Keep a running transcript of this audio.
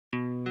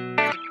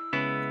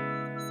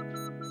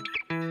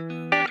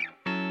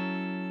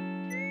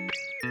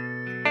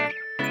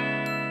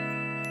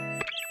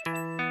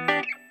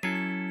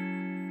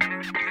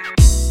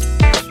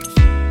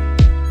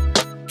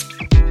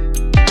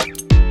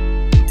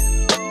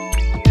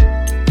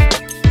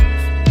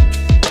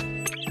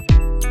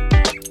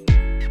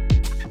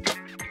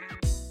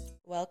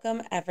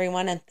Welcome,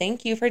 everyone, and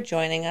thank you for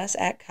joining us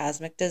at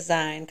Cosmic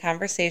Design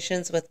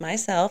Conversations with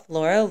myself,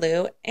 Laura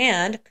Liu,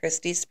 and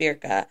Christy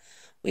Spierka.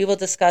 We will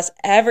discuss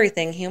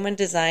everything human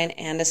design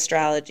and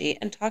astrology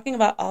and talking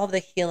about all of the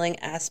healing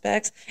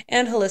aspects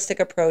and holistic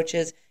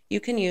approaches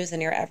you can use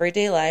in your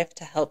everyday life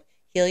to help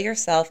heal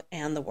yourself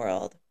and the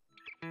world.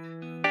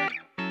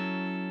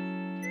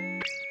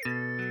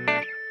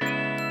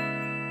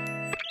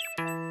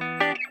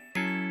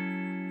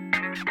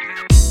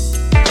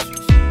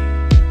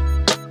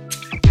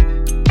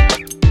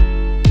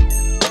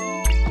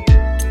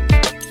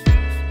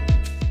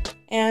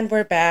 And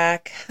we're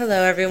back.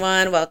 Hello,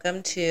 everyone.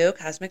 Welcome to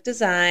Cosmic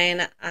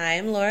Design.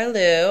 I'm Laura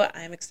Liu.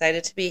 I'm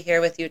excited to be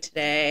here with you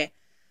today.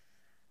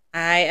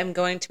 I am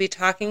going to be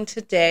talking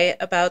today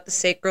about the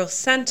Sacral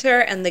Center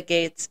and the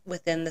gates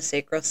within the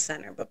Sacral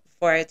Center. But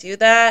before I do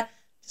that,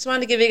 just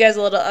wanted to give you guys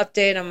a little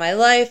update on my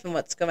life and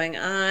what's going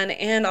on,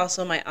 and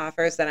also my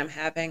offers that I'm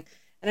having.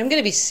 And I'm going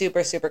to be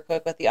super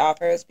quick with the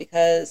offers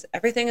because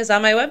everything is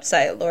on my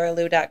website,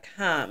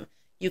 lauraliu.com.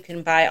 You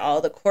can buy all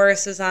the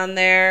courses on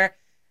there.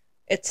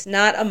 It's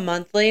not a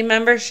monthly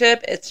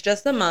membership. It's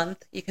just a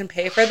month. You can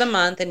pay for the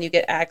month and you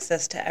get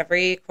access to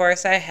every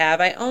course I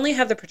have. I only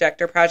have the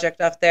projector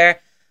project up there,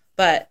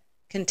 but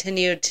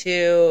continue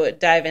to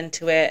dive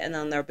into it, and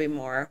then there'll be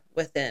more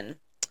within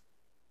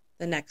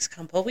the next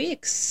couple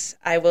weeks.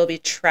 I will be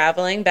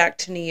traveling back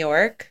to New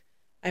York.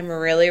 I'm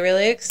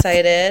really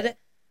excited.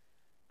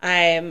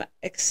 I'm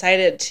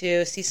excited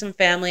to see some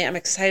family. I'm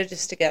excited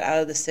just to get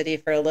out of the city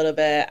for a little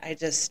bit. I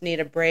just need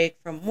a break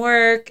from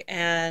work,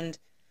 and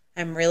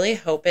I'm really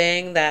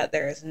hoping that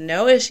there's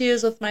no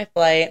issues with my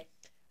flight.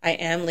 I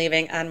am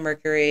leaving on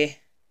Mercury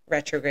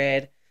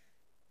retrograde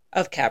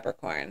of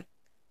Capricorn.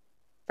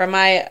 From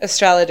my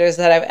astrologers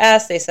that I've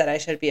asked, they said I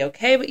should be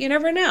okay, but you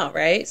never know,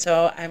 right?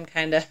 So I'm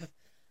kind of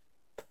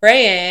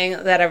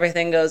praying that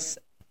everything goes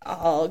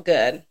all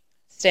good.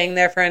 Staying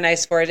there for a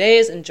nice 4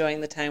 days,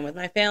 enjoying the time with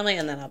my family,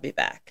 and then I'll be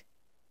back.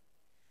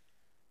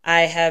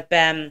 I have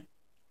been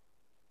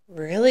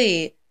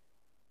really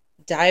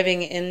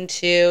diving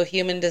into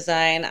human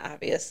design,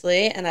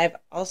 obviously, and I've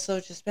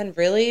also just been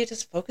really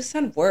focused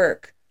on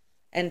work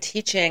and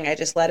teaching. I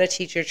just led a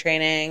teacher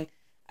training.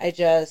 I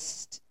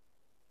just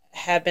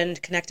have been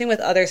connecting with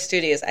other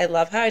studios. I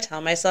love how I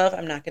tell myself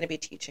I'm not going to be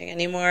teaching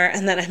anymore,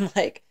 and then I'm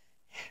like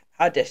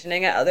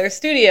auditioning at other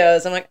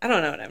studios. I'm like, I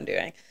don't know what I'm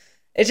doing.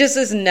 It just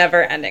is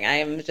never ending.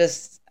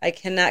 I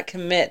cannot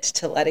commit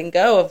to letting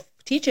go of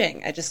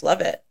teaching. I just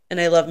love it. And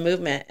I love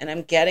movement, and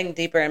I'm getting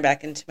deeper and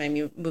back into my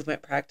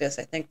movement practice.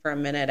 I think for a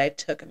minute, I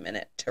took a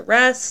minute to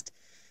rest,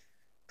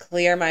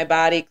 clear my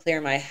body, clear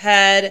my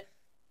head.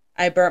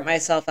 I burnt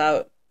myself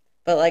out,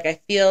 but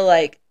I feel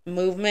like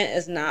movement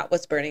is not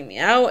what's burning me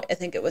out. I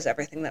think it was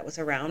everything that was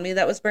around me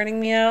that was burning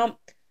me out.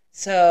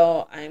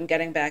 So I'm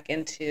getting back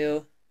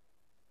into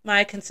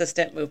my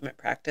consistent movement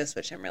practice,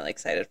 which I'm really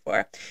excited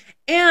for.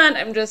 And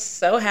I'm just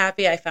so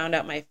happy I found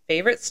out my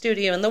favorite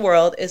studio in the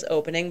world is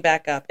opening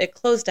back up. It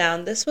closed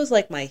down. This was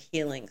like my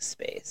healing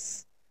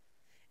space.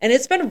 And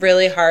it's been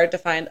really hard to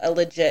find a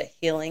legit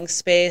healing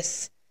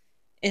space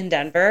in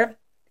Denver.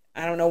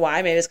 I don't know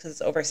why. Maybe it's because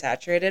it's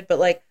oversaturated.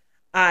 But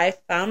I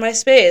found my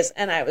space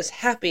and I was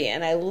happy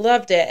and I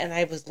loved it and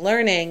I was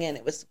learning and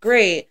it was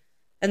great.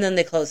 And then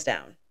they closed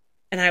down.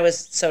 And I was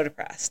so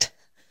depressed.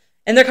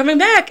 And they're coming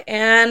back,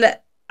 and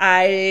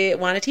I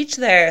want to teach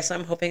there, so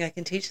I'm hoping I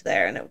can teach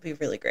there, and it would be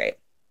really great.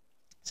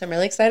 So I'm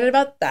really excited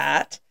about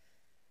that.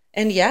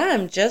 And yeah,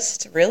 I'm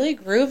just really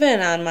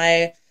grooving on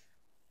my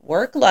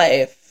work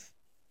life.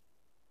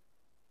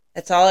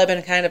 That's all I've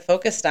been kind of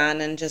focused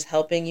on, and just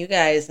helping you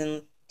guys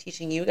and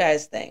teaching you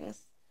guys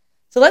things.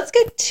 So let's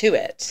get to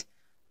it.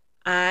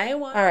 All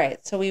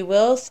right, so we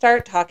will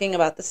start talking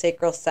about the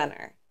Sacral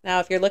Center. Now,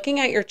 if you're looking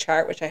at your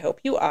chart, which I hope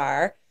you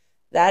are,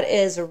 that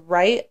is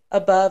right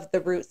above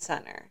the root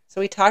center. So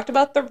we talked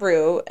about the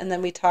root, and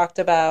then we talked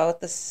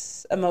about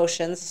the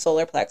emotions, the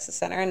solar plexus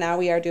center, and now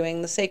we are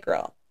doing the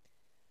sacral.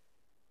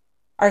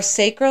 Our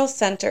sacral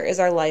center is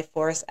our life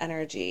force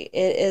energy.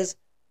 It is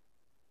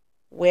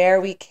where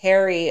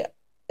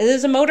it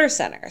is a motor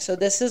center. So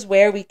this is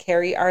where we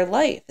carry our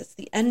life. It's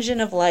the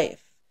engine of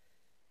life.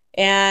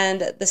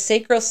 And the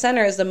sacral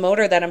center is the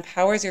motor that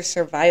empowers your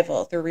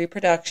survival through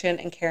reproduction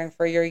and caring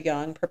for your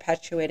young,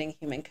 perpetuating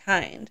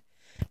humankind.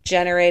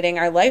 Generating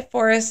our life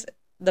force,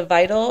 the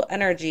vital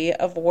energy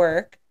of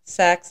work,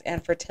 sex,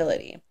 and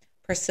fertility.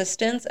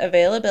 Persistence,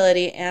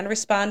 availability, and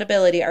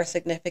respondability are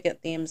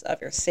significant themes of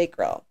your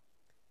sacral.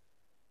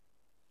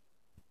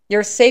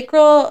 Your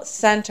sacral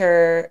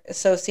center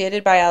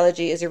associated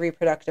biology is your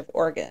reproductive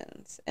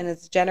organs, and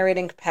its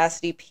generating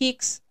capacity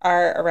peaks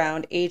are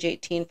around age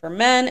 18 for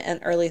men and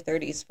early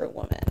 30s for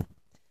women.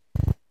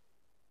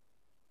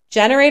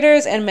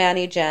 Generators and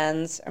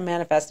manigens, or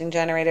manifesting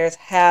generators,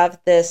 have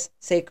this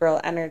sacral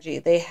energy.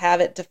 They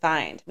have it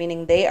defined,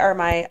 meaning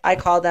I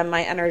call them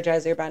my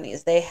energizer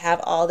bunnies. They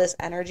have all this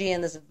energy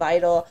and this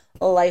vital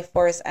life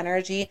force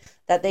energy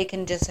that they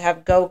can just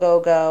have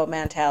go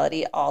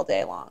mentality all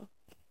day long.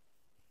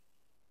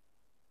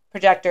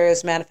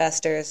 Projectors,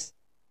 manifestors,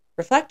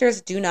 reflectors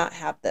do not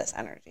have this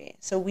energy.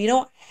 So we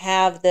don't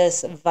have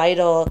this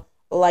vital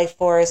life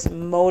force,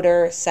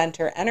 motor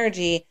center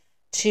energy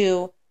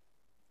to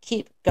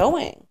keep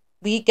going.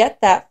 We get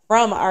that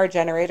from our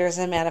generators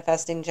and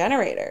manifesting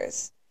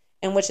generators.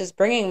 And which is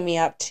bringing me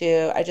up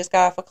to, I just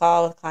got off a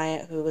call with a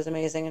client who was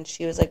amazing. And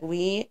she was like,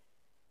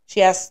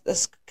 she asked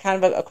this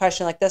kind of a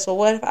question like this. Well,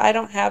 what if I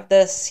don't have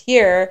this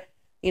here,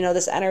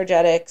 this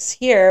energetics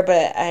here,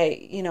 but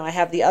I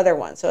have the other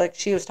one. So like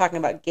she was talking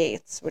about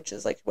gates, which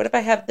is like, what if I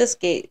have this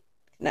gate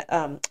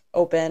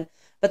open,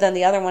 but then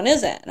the other one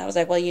isn't? And I was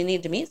like, well, you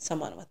need to meet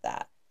someone with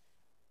that.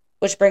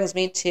 Which brings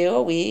me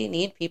to, we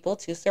need people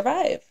to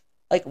survive.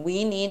 Like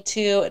we need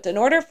to, in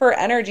order for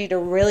energy to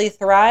really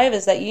thrive,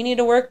 is that you need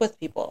to work with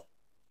people.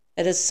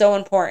 It is so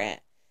important.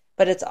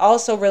 But it's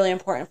also really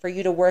important for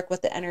you to work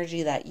with the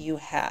energy that you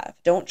have.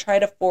 Don't try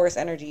to force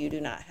energy you do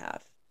not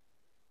have.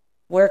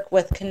 Work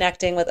with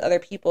connecting with other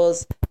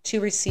people's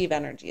to receive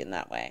energy in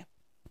that way.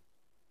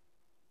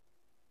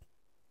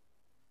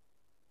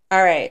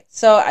 All right.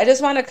 So I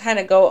just want to kind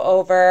of go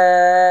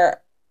over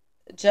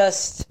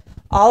just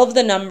all of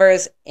the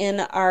numbers in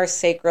our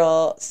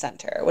sacral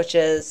center, which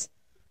is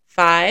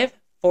 5,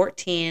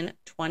 14,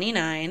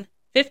 29,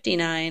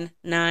 59,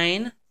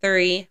 9,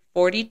 3,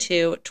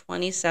 42,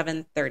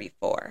 27,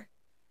 34.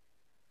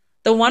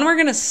 The one we're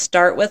going to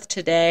start with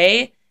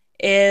today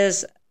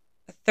is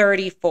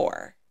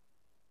 34.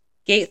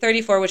 Gate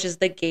 34, which is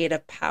the gate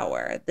of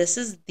power. This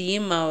is the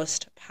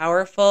most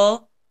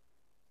powerful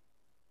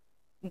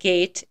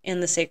gate in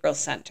the sacral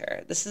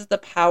center. This is the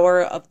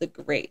power of the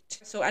great.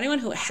 So anyone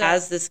who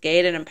has this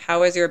gate, it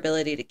empowers your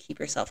ability to keep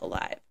yourself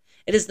alive.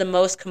 It is the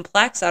most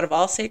complex out of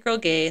all sacral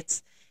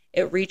gates.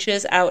 It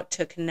reaches out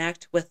to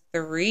connect with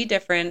 3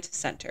 different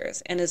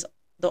centers and is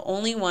the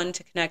only one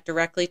to connect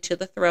directly to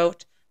the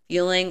throat,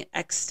 fueling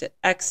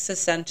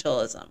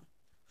existentialism. I can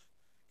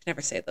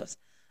never say those.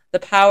 The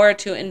power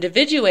to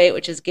individuate,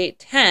 which is gate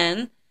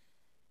 10,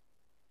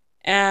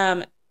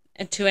 and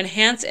to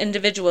enhance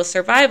individual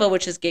survival,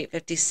 which is gate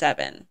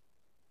 57.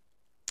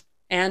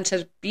 And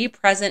to be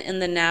present in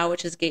the now,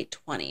 which is gate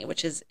 20,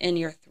 which is in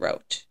your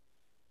throat.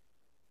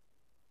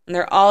 And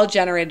they're all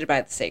generated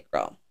by the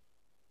sacral.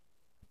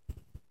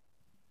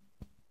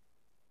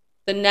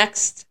 The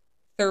next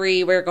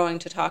 3 we're going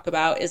to talk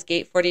about is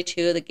gate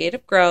 42, the gate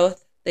of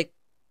growth, the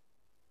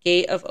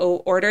gate of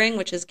ordering,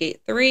 which is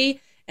gate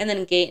 3, and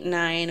then gate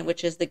 9,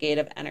 which is the gate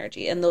of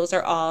energy. And those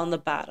are all on the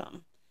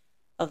bottom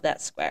of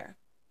that square.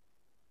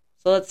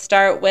 So let's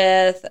start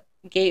with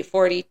gate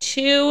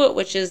 42,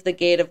 which is the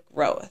gate of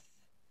growth.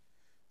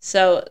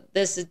 So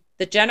this is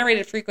the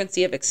generated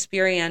frequency of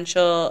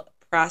experiential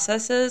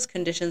processes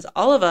conditions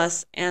all of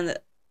us and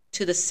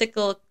to the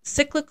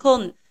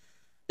cyclical.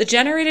 The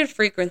generated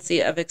frequency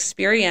of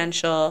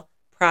experiential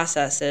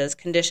processes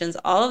conditions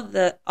all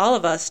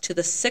of us to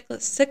the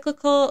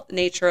cyclical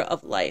nature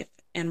of life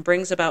and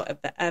brings about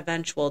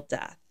eventual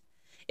death.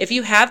 If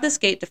you have this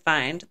gate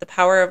defined, the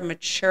power to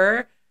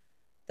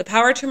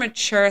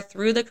mature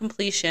through the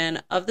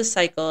completion of the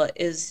cycle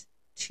is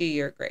to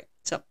your great.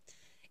 So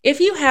if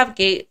you have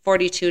gate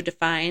 42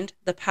 defined,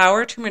 the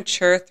power to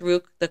mature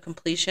through the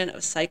completion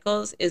of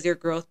cycles is your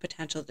growth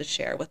potential to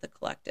share with the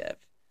collective.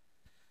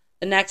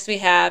 The next we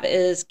have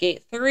is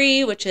gate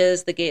 3, which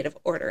is the gate of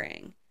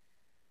ordering.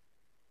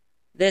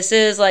 This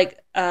is like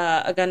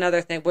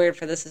another word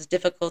for this is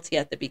difficulty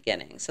at the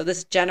beginning. So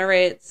this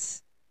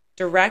generates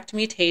direct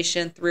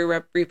mutation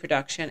through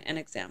reproduction and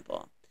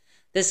example.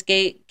 This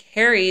gate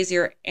carries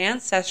your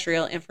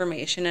ancestral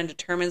information and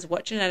determines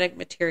what genetic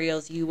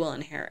materials you will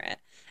inherit,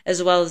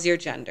 as well as your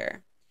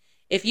gender.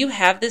 If you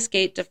have this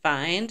gate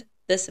defined,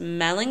 this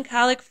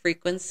melancholic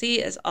frequency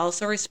is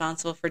also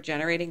responsible for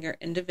generating your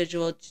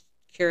individual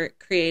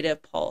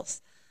creative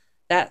pulse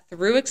that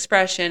through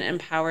expression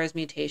empowers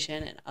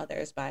mutation in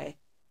others by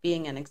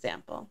being an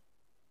example.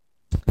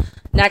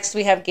 Next,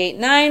 we have gate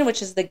 9,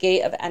 which is the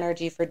gate of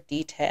energy for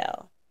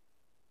detail.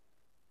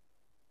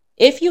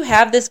 If you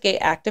have this gate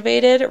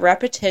activated,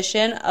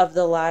 repetition of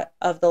the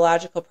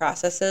logical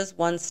processes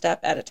one step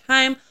at a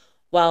time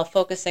while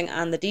focusing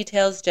on the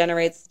details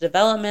generates the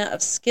development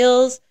of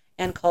skills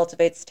and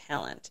cultivates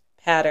talent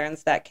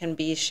patterns that can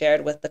be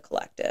shared with the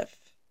collective.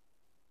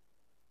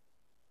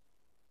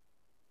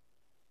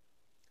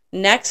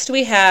 Next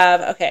we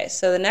have,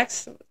 so the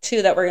next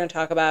 2 that we're going to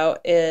talk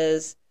about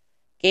is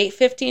gate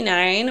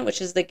 59, which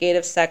is the gate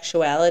of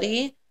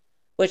sexuality,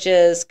 which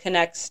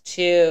connects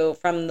to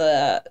from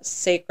the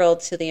sacral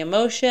to the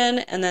emotion,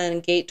 and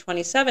then gate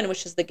 27,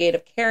 which is the gate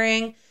of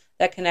caring,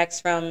 that connects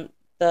from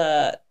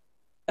the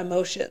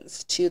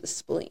emotions to the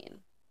spleen.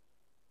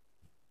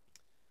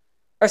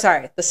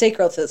 The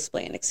sacral to the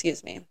spleen,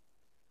 excuse me.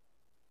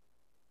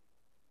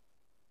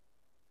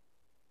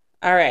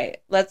 All right,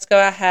 let's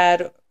go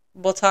ahead.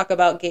 We'll talk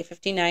about gate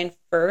 59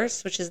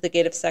 first, which is the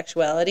gate of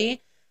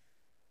sexuality.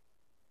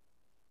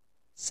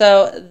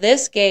 So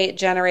this gate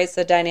generates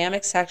the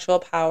dynamic sexual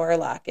power,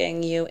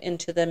 locking you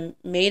into the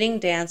mating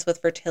dance with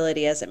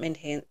fertility as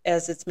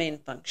its main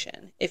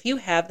function. If you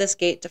have this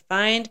gate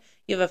defined,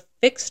 you have a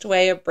fixed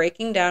way of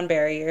breaking down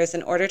barriers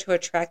in order to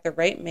attract the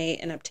right mate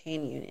and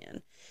obtain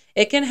union.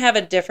 It can have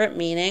a different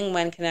meaning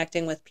when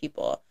connecting with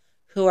people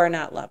who are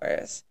not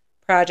lovers.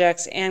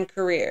 Projects and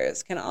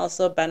careers can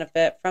also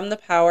benefit from the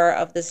power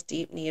of this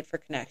deep need for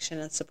connection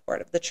and support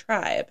of the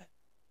tribe.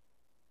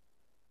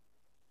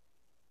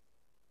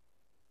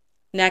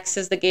 Next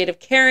is the gate of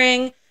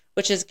caring,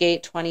 which is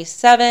gate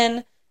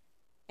 27,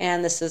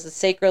 and this is the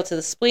sacral to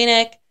the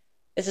splenic.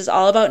 This is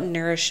all about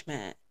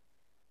nourishment.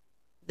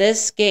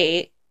 This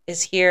gate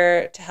is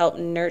here to help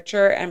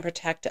nurture and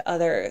protect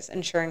others,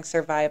 ensuring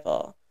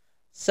survival.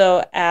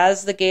 So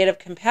as the gate of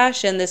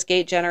compassion, this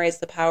gate generates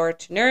the power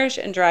to nourish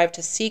and drive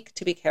to seek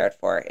to be cared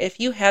for. If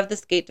you have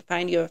this gate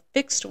defined, you have a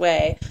fixed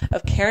way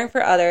of caring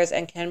for others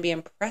and can be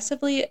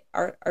impressively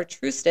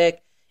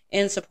altruistic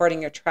in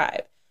supporting your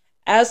tribe.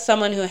 As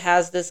someone who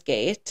has this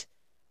gate,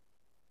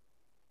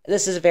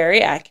 this is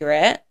very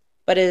accurate,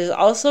 but it is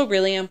also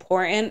really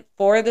important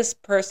for this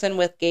person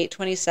with gate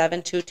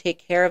 27 to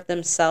take care of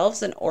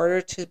themselves in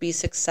order to be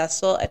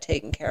successful at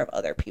taking care of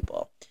other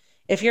people.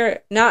 If you're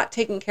not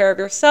taking care of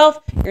yourself,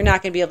 you're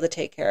not going to be able to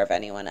take care of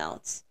anyone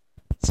else.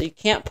 So you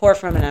can't pour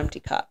from an empty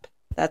cup.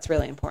 That's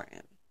really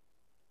important.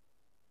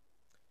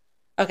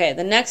 Okay,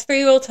 the next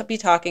three we'll be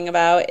talking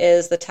about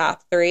is the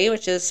top three,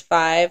 which is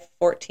 5,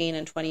 14,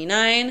 and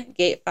 29.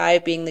 Gate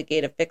 5 being the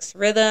gate of fixed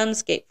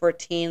rhythms, gate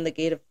 14 the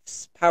gate of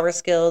power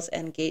skills,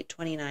 and gate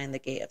 29 the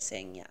gate of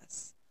saying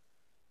yes.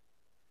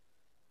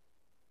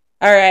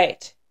 All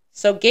right,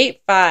 so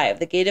gate 5,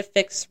 the gate of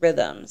fixed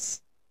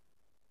rhythms.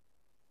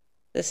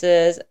 This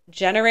is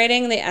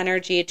generating the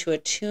energy to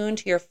attune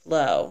to your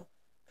flow.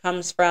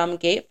 Comes from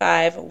gate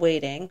 5,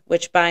 waiting,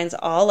 which binds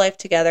all life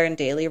together in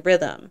daily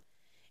rhythm.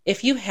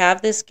 If you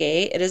have this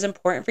gate, it is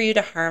important for you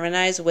to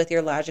harmonize with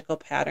your logical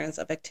patterns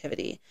of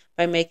activity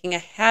by making a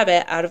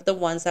habit out of the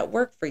ones that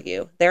work for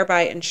you,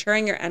 thereby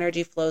ensuring your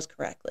energy flows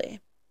correctly.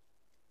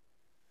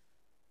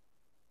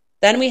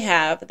 Then we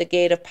have the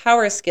gate of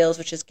power skills,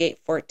 which is gate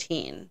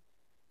 14.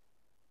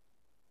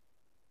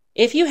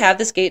 If you have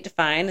this gate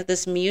defined,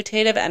 this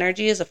mutative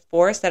energy is a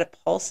force that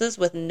pulses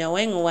with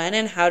knowing when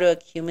and how to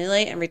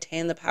accumulate and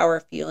retain the power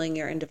fueling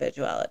your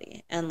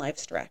individuality and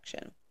life's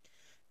direction.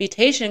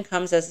 Mutation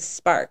comes as a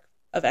spark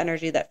of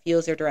energy that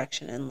fuels your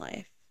direction in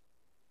life.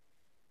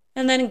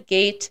 And then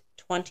gate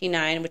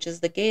 29, which is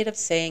the gate of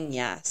saying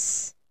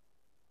yes.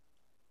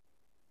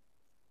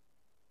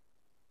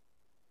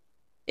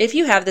 If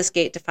you have this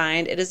gate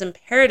defined, it is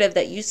imperative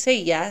that you say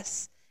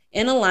yes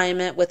in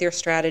alignment with your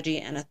strategy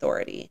and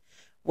authority.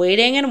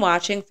 Waiting and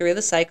watching through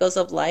the cycles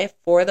of life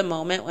for the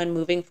moment when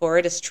moving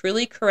forward is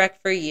truly correct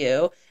for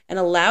you and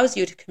allows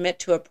you to commit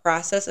to a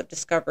process of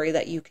discovery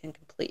that you can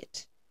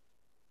complete.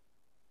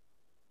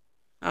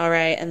 All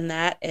right, and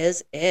that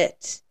is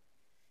it.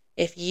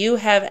 If you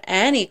have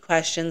any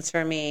questions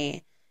for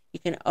me, you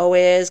can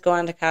always go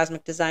on to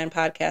Cosmic Design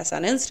Podcast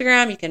on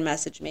Instagram. You can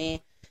message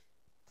me.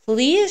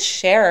 Please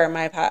share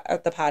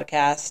the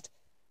podcast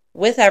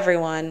with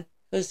everyone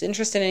who's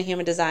interested in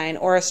human design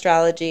or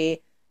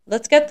astrology.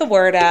 Let's get the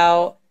word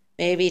out.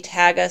 Maybe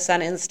tag us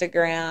on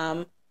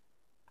Instagram.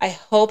 I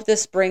hope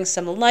this brings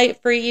some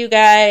light for you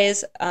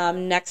guys.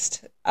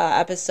 Next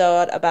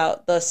episode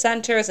about the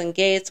centers and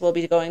gates, we'll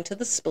be going to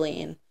the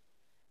spleen.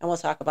 And we'll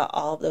talk about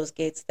all of those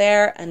gates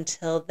there.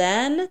 Until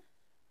then,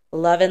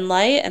 love and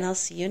light, and I'll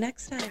see you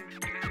next time.